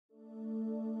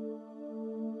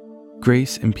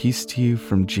Grace and peace to you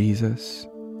from Jesus.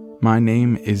 My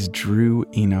name is Drew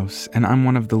Enos, and I'm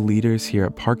one of the leaders here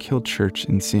at Park Hill Church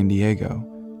in San Diego.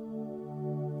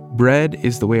 Bread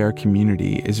is the way our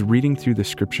community is reading through the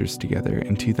scriptures together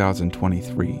in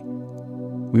 2023.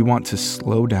 We want to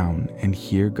slow down and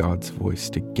hear God's voice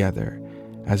together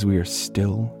as we are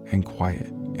still and quiet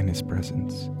in His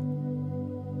presence.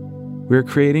 We're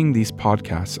creating these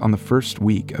podcasts on the first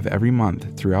week of every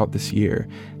month throughout this year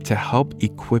to help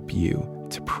equip you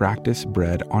to practice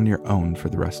bread on your own for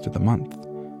the rest of the month.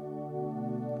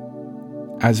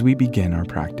 As we begin our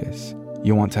practice,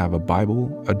 you'll want to have a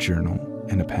Bible, a journal,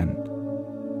 and a pen.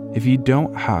 If you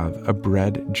don't have a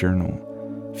bread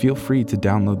journal, feel free to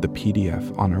download the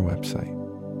PDF on our website.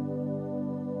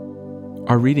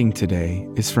 Our reading today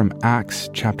is from Acts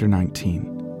chapter 19.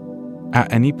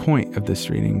 At any point of this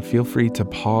reading, feel free to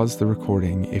pause the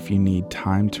recording if you need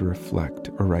time to reflect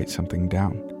or write something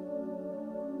down.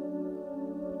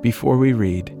 Before we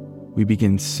read, we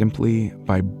begin simply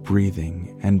by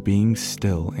breathing and being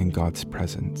still in God's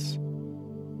presence.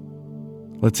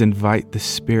 Let's invite the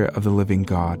Spirit of the living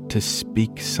God to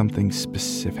speak something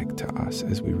specific to us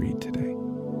as we read today.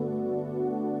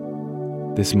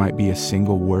 This might be a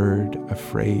single word, a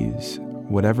phrase,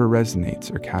 whatever resonates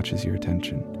or catches your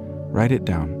attention. Write it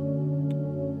down.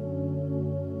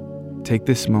 Take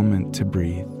this moment to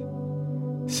breathe.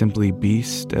 Simply be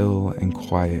still and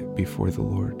quiet before the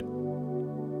Lord.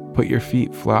 Put your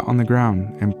feet flat on the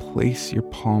ground and place your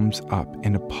palms up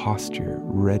in a posture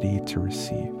ready to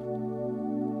receive.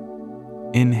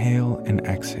 Inhale and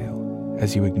exhale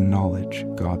as you acknowledge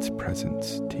God's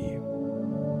presence to you.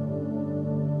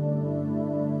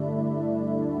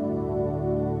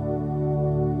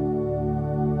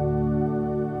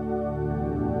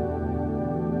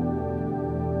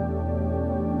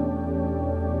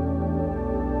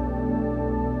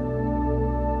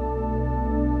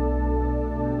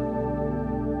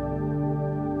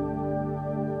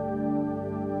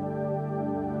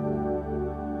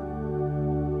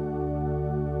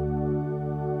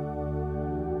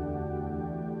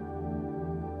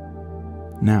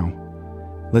 Now,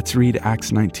 let's read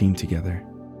Acts 19 together.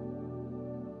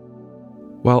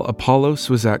 While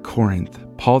Apollos was at Corinth,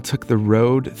 Paul took the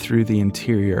road through the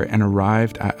interior and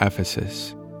arrived at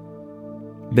Ephesus.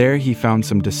 There he found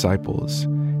some disciples,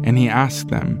 and he asked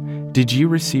them, "Did you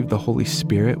receive the Holy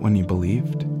Spirit when you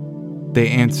believed?" They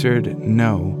answered,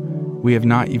 "No, we have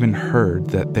not even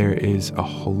heard that there is a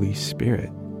Holy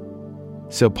Spirit."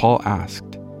 So Paul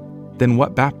asked, "Then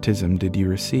what baptism did you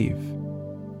receive?"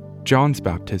 "John's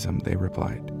baptism," they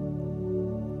replied.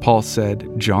 Paul said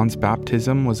John's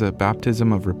baptism was a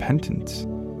baptism of repentance.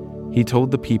 He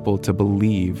told the people to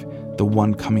believe the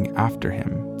one coming after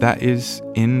him, that is,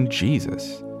 in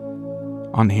Jesus.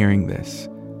 On hearing this,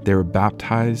 they were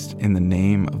baptized in the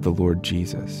name of the Lord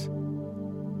Jesus.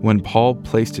 When Paul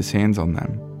placed his hands on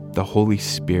them, the Holy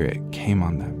Spirit came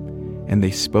on them, and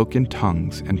they spoke in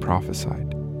tongues and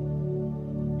prophesied.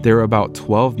 There were about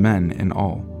 12 men in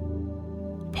all.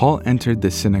 Paul entered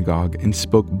the synagogue and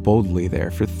spoke boldly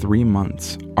there for 3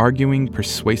 months, arguing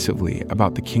persuasively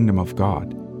about the kingdom of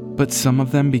God. But some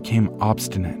of them became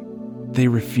obstinate. They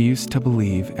refused to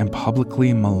believe and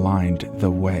publicly maligned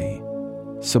the way.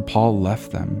 So Paul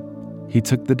left them. He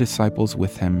took the disciples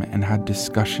with him and had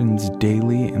discussions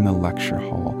daily in the lecture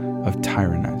hall of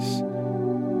Tyrannus.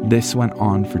 This went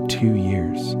on for 2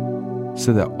 years,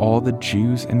 so that all the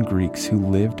Jews and Greeks who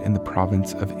lived in the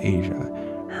province of Asia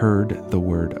heard the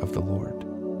word of the Lord.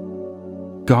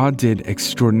 God did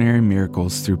extraordinary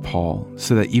miracles through Paul,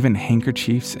 so that even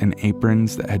handkerchiefs and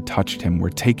aprons that had touched him were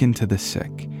taken to the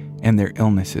sick, and their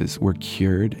illnesses were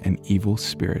cured and evil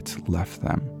spirits left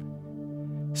them.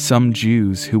 Some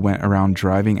Jews who went around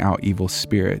driving out evil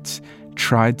spirits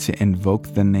tried to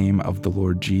invoke the name of the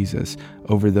Lord Jesus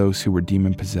over those who were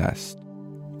demon-possessed.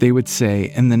 They would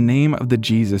say, "In the name of the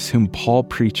Jesus whom Paul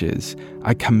preaches,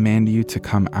 I command you to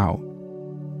come out."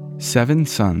 7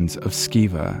 sons of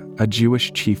Sceva, a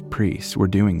Jewish chief priest, were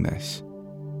doing this.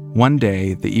 One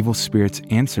day, the evil spirits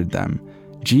answered them,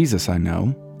 "Jesus I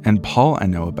know, and Paul I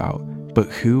know about, but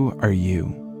who are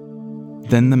you?"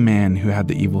 Then the man who had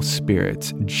the evil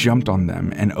spirits jumped on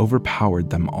them and overpowered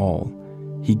them all.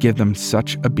 He gave them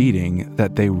such a beating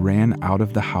that they ran out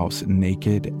of the house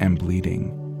naked and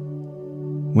bleeding.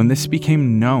 When this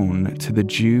became known to the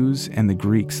Jews and the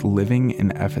Greeks living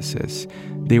in Ephesus,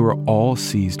 they were all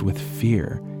seized with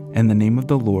fear, and the name of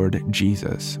the Lord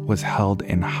Jesus was held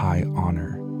in high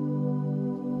honor.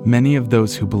 Many of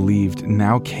those who believed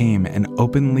now came and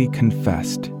openly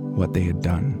confessed what they had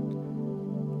done.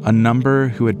 A number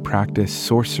who had practiced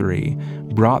sorcery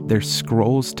brought their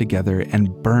scrolls together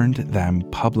and burned them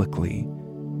publicly.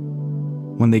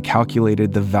 When they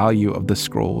calculated the value of the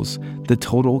scrolls, the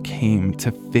total came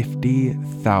to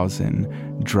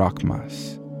 50,000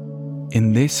 drachmas.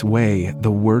 In this way,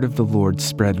 the word of the Lord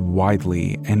spread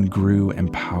widely and grew in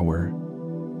power.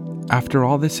 After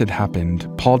all this had happened,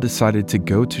 Paul decided to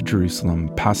go to Jerusalem,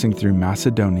 passing through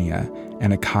Macedonia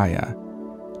and Achaia.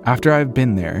 After I have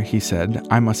been there, he said,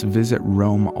 I must visit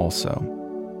Rome also.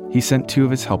 He sent 2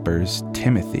 of his helpers,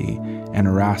 Timothy and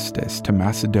Erastus, to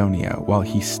Macedonia while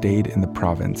he stayed in the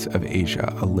province of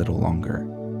Asia a little longer.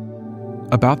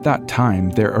 About that time,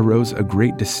 there arose a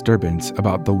great disturbance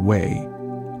about the way.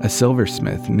 A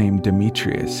silversmith named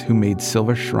Demetrius, who made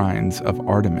silver shrines of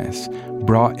Artemis,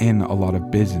 brought in a lot of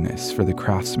business for the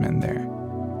craftsmen there.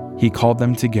 He called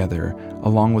them together,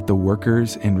 along with the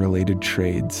workers in related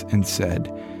trades, and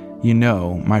said, You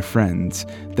know, my friends,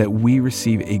 that we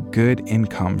receive a good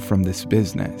income from this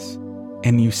business.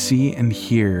 And you see and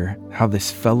hear how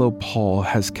this fellow Paul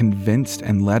has convinced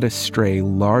and led astray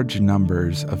large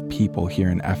numbers of people here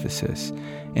in Ephesus,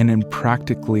 and in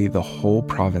practically the whole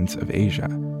province of Asia.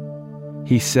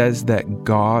 He says that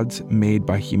gods made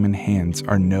by human hands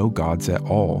are no gods at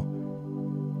all.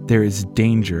 There is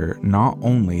danger not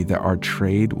only that our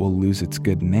trade will lose its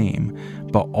good name,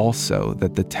 but also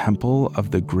that the temple of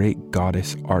the great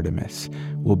goddess Artemis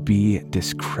will be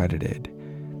discredited,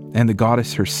 and the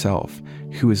goddess herself,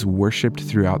 who is worshipped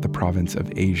throughout the province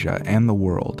of Asia and the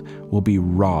world, will be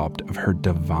robbed of her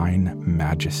divine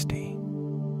majesty.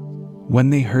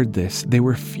 When they heard this, they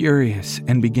were furious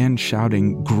and began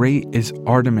shouting, Great is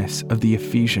Artemis of the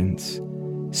Ephesians!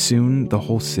 Soon the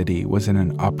whole city was in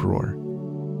an uproar.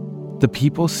 The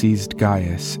people seized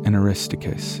Gaius and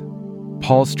Aristarchus,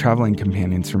 Paul's traveling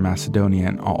companions from Macedonia,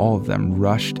 and all of them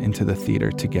rushed into the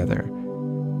theater together.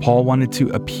 Paul wanted to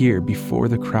appear before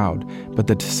the crowd, but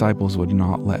the disciples would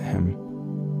not let him.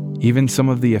 Even some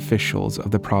of the officials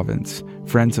of the province,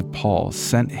 friends of Paul,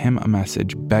 sent him a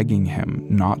message begging him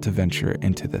not to venture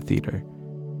into the theater.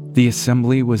 The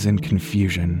assembly was in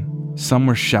confusion. Some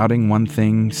were shouting one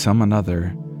thing, some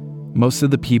another. Most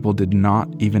of the people did not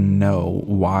even know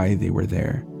why they were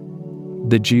there.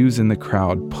 The Jews in the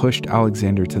crowd pushed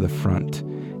Alexander to the front,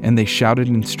 and they shouted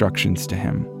instructions to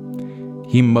him.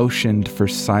 He motioned for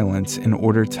silence in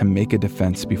order to make a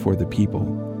defense before the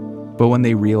people. But when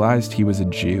they realized he was a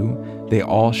Jew, they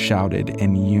all shouted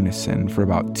in unison for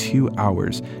about 2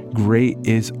 hours, Great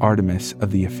is Artemis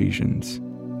of the Ephesians.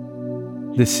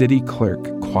 The city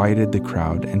clerk quieted the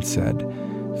crowd and said,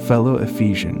 Fellow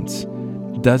Ephesians,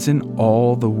 doesn't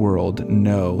all the world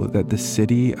know that the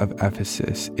city of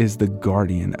Ephesus is the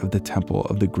guardian of the temple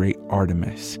of the great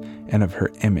Artemis and of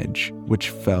her image, which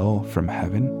fell from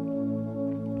heaven?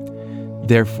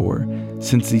 Therefore,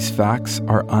 since these facts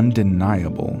are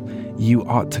undeniable, you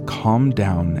ought to calm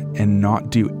down and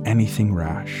not do anything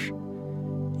rash.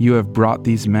 You have brought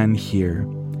these men here,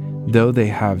 though they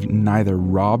have neither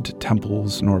robbed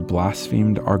temples nor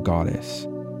blasphemed our goddess.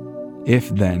 If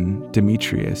then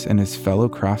Demetrius and his fellow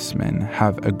craftsmen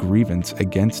have a grievance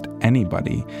against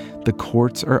anybody, the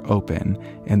courts are open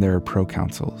and there are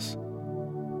proconsuls.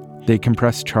 They can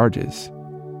press charges.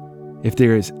 If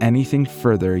there is anything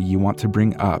further you want to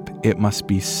bring up, it must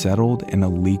be settled in a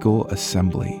legal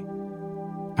assembly.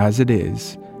 As it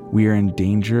is, we are in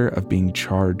danger of being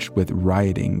charged with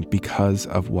rioting because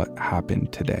of what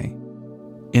happened today.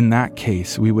 In that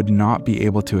case, we would not be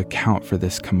able to account for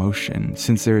this commotion,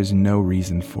 since there is no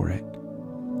reason for it.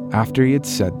 After he had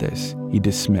said this, he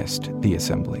dismissed the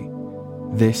assembly.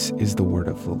 This is the word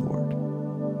of the Lord.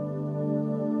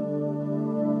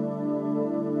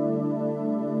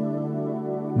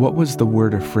 What was the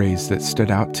word or phrase that stood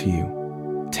out to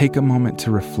you? Take a moment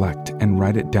to reflect and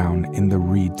write it down in the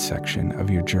read section of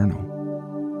your journal.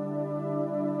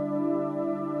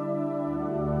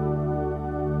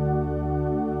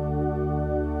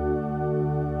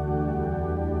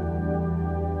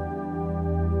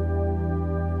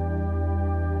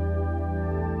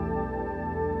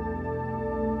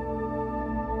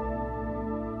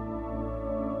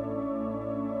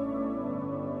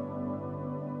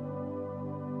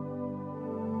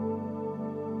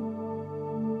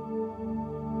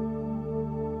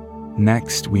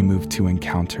 Next, we move to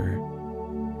encounter.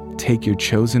 Take your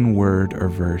chosen word or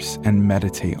verse and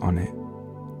meditate on it.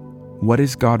 What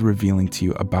is God revealing to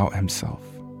you about himself,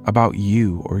 about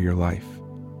you or your life?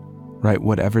 Write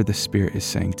whatever the Spirit is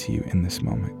saying to you in this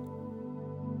moment.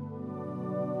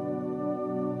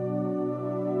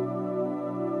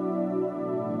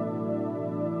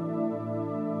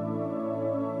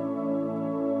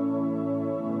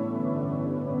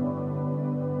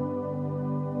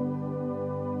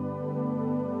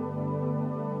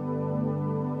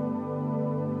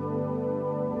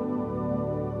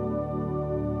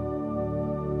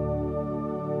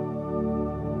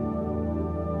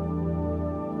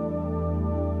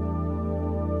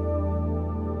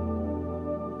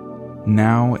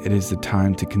 Now it is the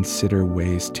time to consider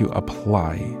ways to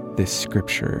apply this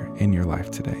scripture in your life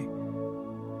today.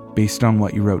 Based on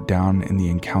what you wrote down in the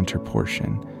encounter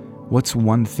portion, what's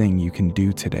one thing you can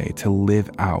do today to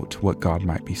live out what God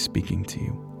might be speaking to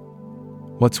you?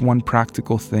 What's one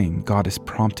practical thing God is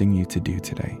prompting you to do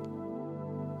today?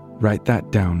 Write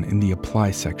that down in the apply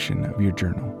section of your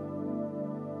journal.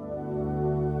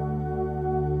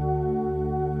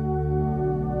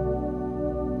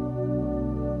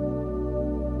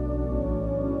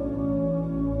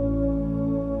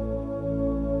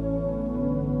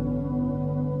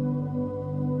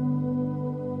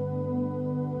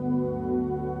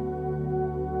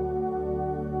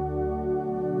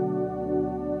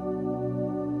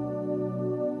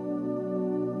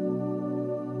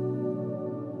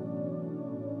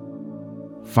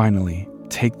 Finally,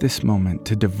 take this moment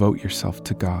to devote yourself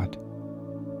to God.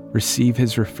 Receive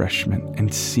His refreshment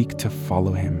and seek to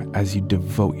follow Him as you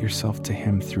devote yourself to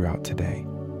Him throughout today.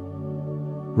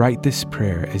 Write this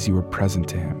prayer as you are present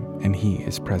to Him and He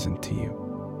is present to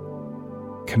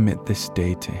you. Commit this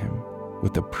day to Him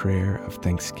with a prayer of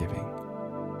thanksgiving.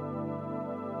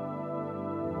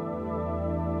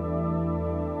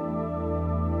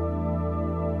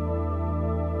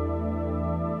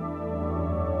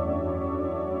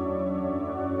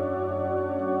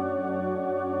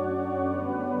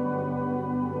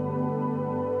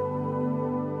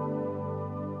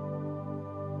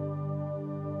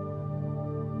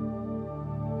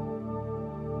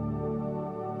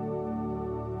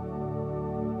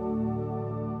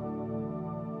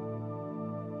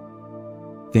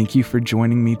 Thank you for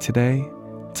joining me today.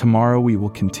 Tomorrow we will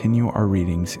continue our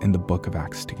readings in the book of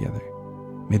Acts together.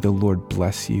 May the Lord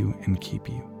bless you and keep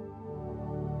you.